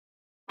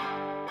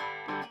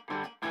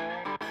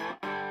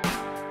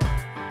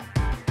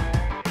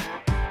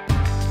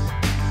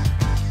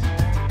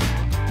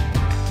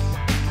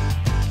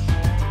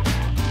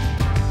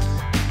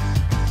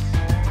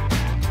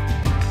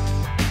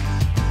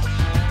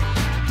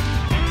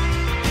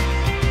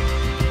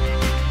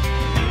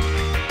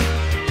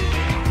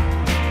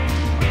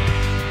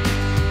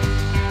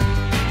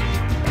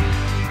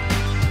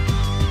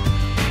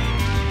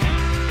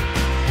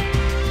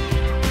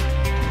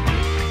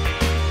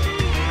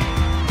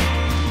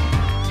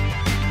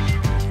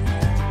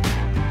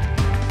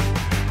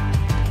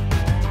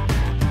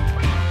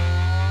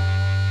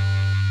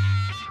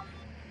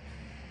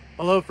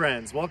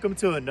friends, welcome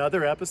to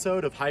another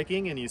episode of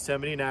Hiking in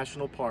Yosemite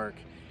National Park.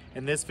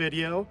 In this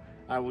video,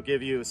 I will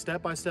give you a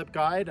step-by-step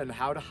guide on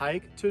how to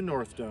hike to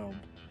North Dome.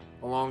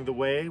 Along the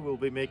way, we'll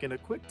be making a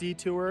quick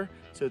detour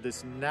to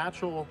this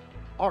natural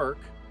arc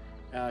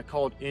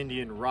called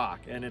Indian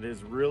Rock, and it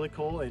is really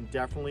cool and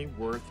definitely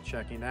worth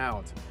checking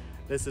out.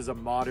 This is a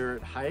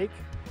moderate hike.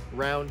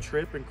 Round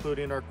trip,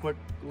 including our quick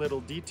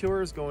little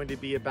detour, is going to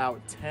be about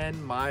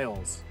 10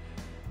 miles.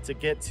 To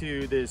get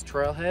to this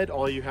trailhead,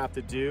 all you have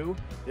to do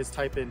is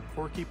type in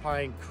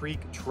Porcupine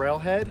Creek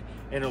Trailhead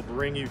and it'll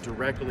bring you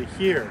directly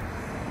here.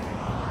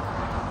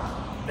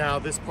 Now,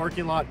 this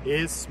parking lot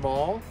is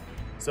small,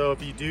 so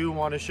if you do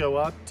want to show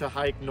up to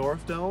hike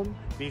North Dome,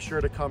 be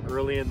sure to come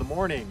early in the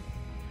morning.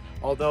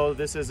 Although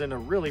this isn't a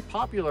really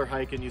popular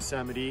hike in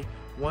Yosemite,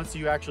 once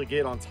you actually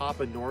get on top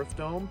of North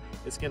Dome,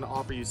 it's going to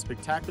offer you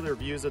spectacular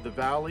views of the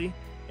valley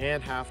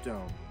and Half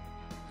Dome.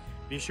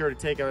 Be sure to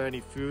take out any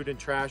food and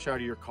trash out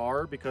of your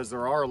car because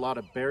there are a lot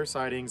of bear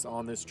sightings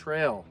on this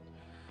trail.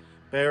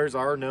 Bears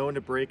are known to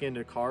break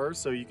into cars,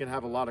 so you can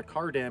have a lot of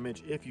car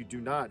damage if you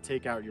do not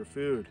take out your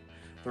food.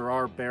 There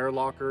are bear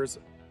lockers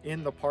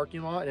in the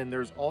parking lot, and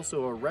there's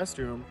also a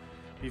restroom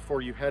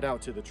before you head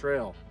out to the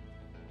trail.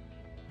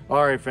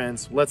 All right,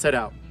 friends, let's head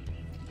out.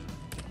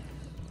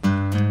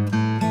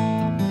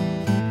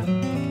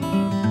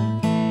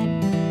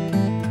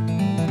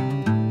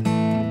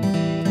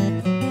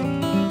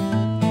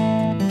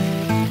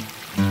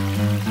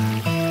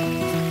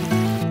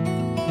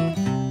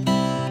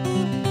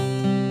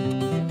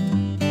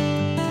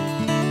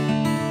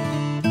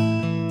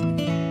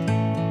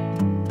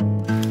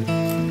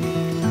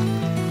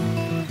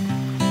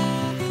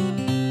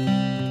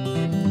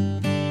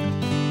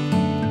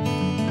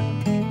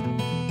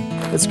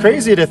 It's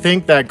crazy to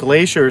think that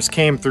glaciers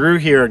came through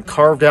here and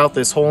carved out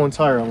this whole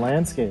entire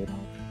landscape.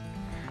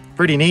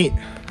 Pretty neat.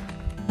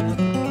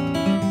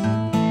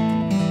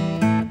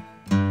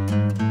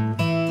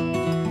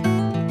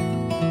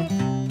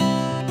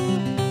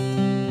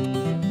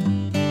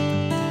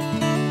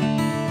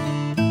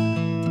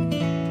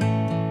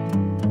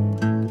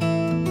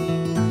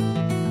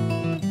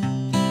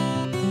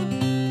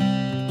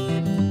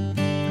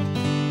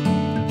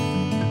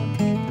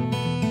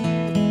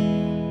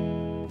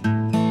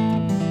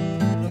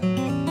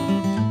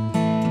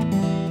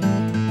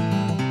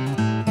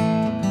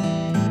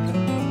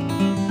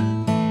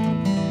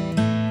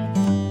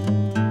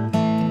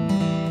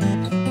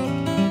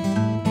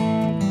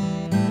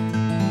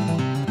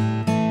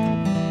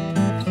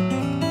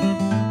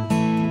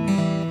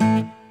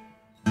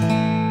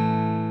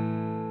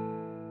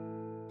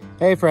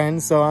 Hey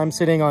friends, so I'm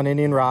sitting on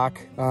Indian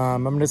Rock.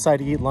 I'm gonna decide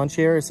to eat lunch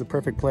here. It's the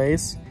perfect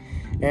place.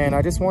 And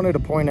I just wanted to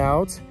point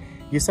out,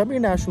 Yosemite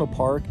National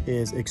Park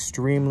is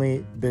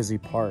extremely busy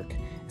park,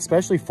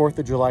 especially 4th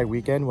of July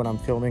weekend when I'm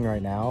filming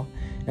right now.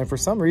 And for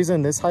some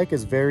reason, this hike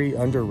is very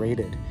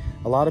underrated.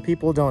 A lot of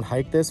people don't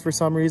hike this for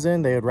some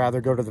reason. They would rather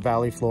go to the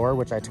valley floor,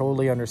 which I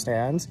totally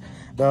understand.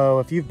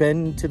 Though if you've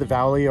been to the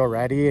valley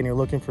already and you're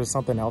looking for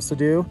something else to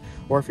do,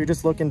 or if you're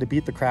just looking to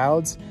beat the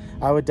crowds,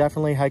 I would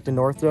definitely hike to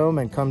North Dome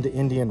and come to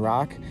Indian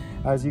Rock.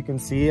 As you can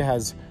see, it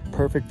has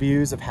perfect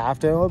views of Half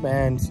Dome,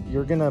 and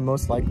you're gonna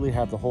most likely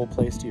have the whole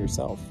place to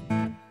yourself.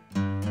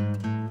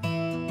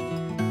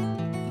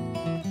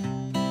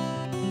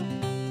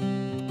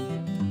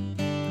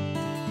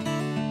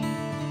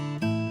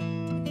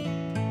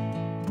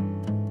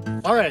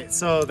 All right,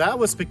 so that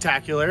was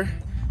spectacular.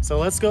 So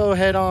let's go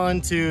head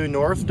on to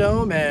North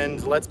Dome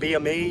and let's be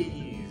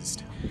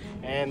amazed.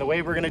 And the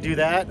way we're gonna do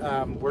that,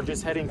 we're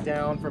just heading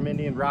down from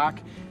Indian Rock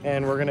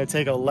and we're gonna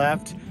take a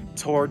left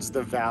towards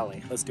the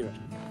valley. Let's do it.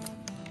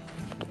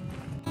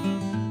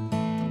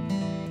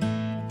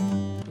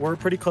 We're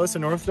pretty close to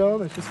North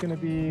Dome. It's just gonna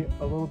be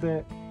a little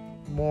bit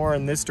more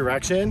in this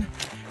direction.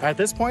 At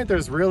this point,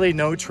 there's really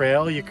no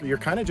trail. You're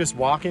kind of just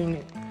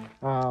walking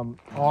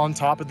on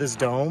top of this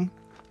dome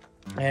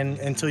and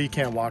until you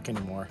can't walk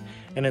anymore.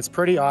 And it's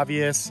pretty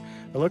obvious.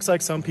 It looks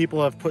like some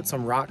people have put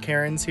some rock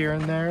cairns here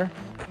and there.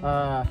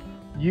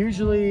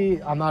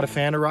 Usually I'm not a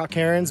fan of rock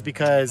cairns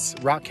because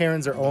rock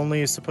cairns are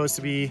only supposed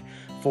to be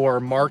for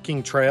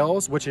marking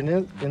trails, which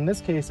in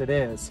this case it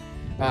is.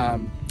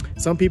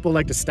 Some people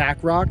like to stack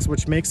rocks,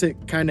 which makes it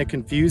kind of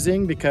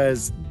confusing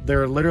because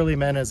they're literally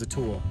meant as a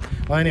tool.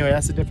 Well, anyway,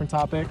 that's a different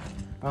topic.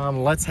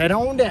 Let's head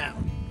on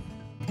down.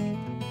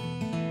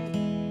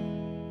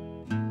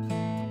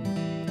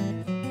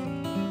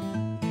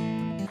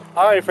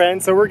 All right,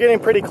 friends, so we're getting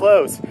pretty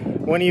close.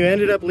 When you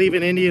ended up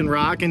leaving Indian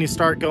Rock and you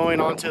start going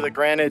onto the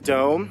Granite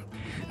Dome,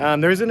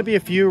 there's gonna be a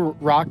few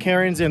rock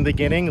cairns in the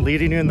beginning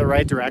leading you in the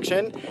right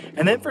direction.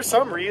 And then for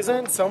some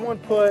reason, someone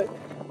put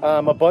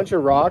a bunch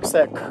of rocks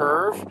that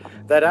curve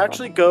that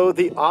actually go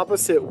the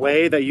opposite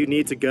way that you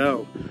need to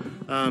go.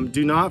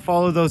 Do not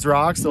follow those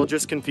rocks, they'll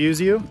just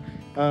confuse you.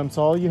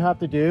 So all you have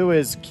to do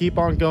is keep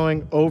on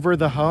going over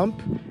the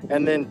hump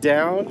and then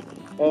down,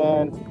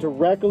 and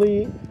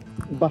directly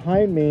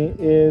behind me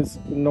is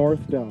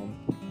North Dome.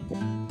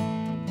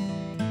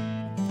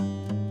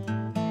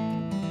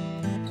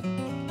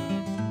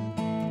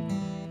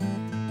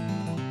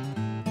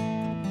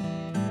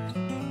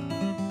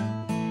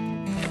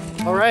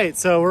 All right,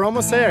 so we're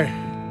almost there.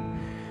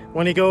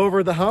 When you go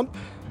over the hump,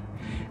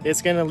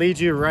 it's gonna lead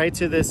you right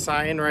to this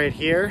sign right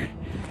here.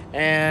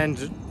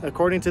 And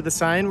according to the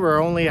sign,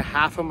 we're only a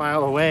half a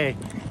mile away.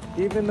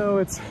 Even though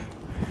it's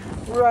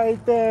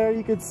right there,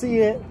 you can see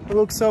it. It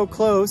looks so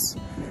close.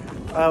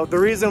 The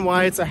reason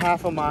why it's a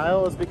half a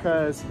mile is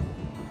because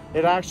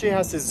it actually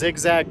has to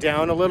zigzag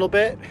down a little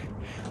bit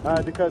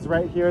because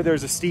right here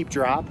there's a steep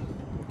drop.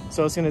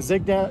 So it's gonna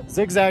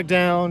zigzag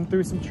down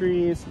through some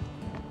trees,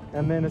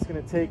 and then it's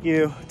gonna take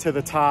you to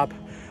the top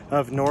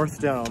of North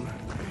Dome.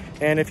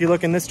 And if you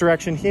look in this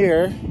direction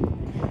here,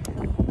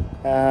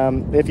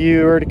 if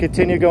you were to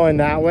continue going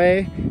that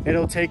way,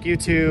 it'll take you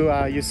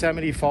to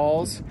Yosemite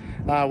Falls,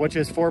 which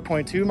is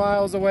 4.2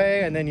 miles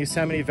away, and then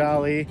Yosemite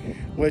Valley,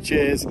 which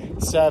is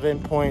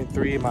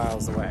 7.3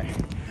 miles away.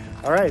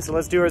 All right, so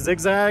let's do our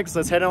zigzags.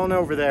 Let's head on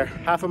over there.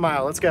 Half a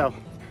mile, let's go.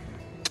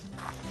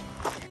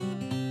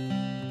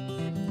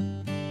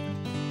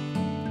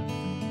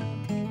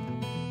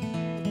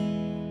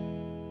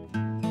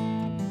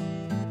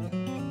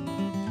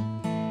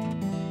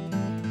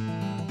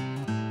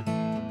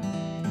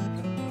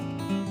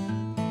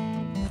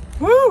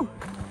 Woo!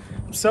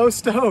 I'm so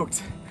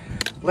stoked.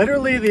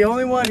 Literally the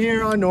only one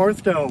here on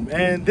North Dome,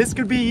 and this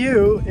could be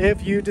you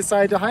if you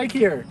decide to hike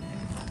here.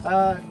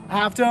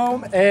 Half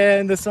Dome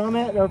and the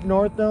summit of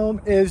North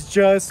Dome is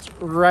just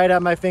right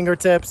at my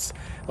fingertips.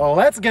 Well,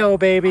 let's go,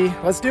 baby.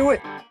 Let's do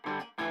it.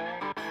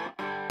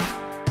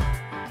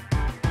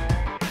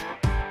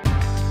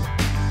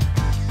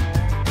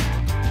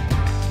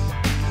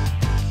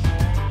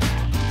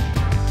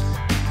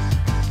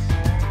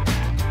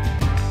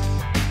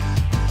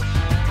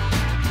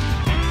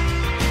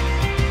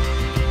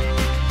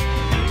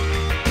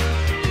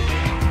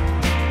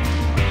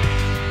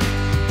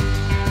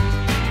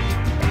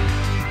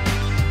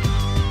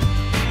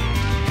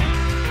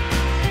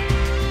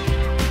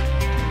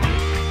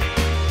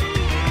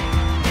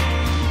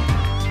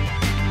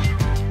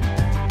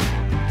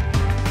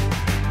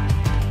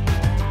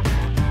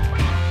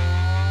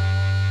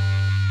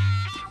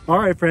 All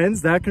right,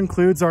 friends, that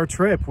concludes our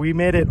trip. We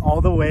made it all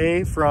the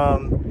way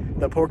from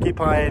the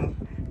Porcupine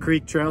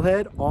Creek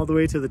trailhead all the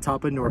way to the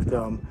top of North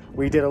Dome.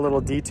 We did a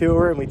little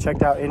detour and we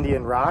checked out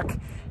Indian Rock,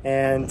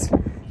 and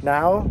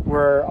now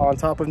we're on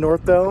top of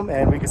North Dome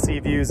and we can see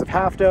views of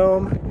Half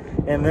Dome.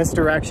 In this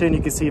direction,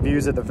 you can see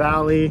views of the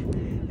valley.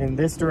 In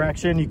this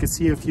direction, you can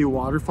see a few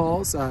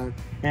waterfalls,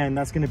 and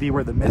that's gonna be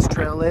where the mist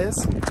trail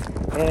is.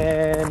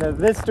 And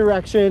this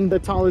direction, the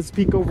tallest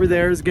peak over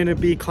there is gonna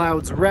be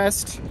Cloud's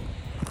Rest.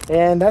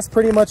 And that's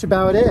pretty much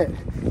about it.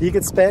 You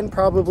could spend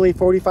probably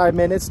 45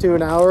 minutes to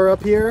an hour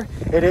up here.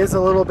 It is a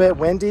little bit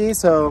windy,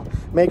 so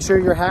make sure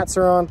your hats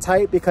are on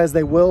tight because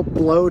they will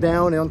blow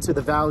down onto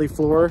the valley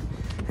floor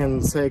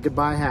and say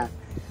goodbye hat.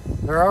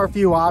 There are a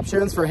few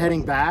options for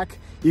heading back.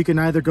 You can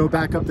either go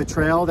back up the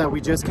trail that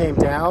we just came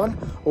down,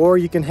 or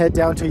you can head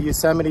down to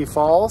Yosemite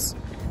Falls,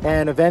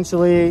 and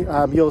eventually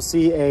you'll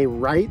see a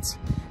right.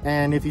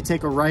 And if you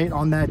take a right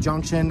on that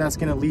junction, that's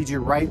gonna lead you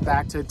right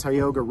back to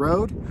Tioga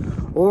Road.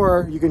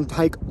 Or you can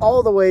hike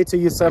all the way to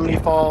Yosemite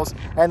Falls,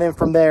 and then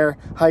from there,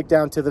 hike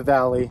down to the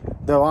valley.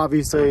 Though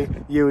obviously,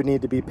 you would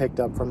need to be picked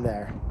up from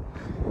there.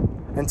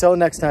 Until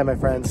next time, my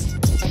friends.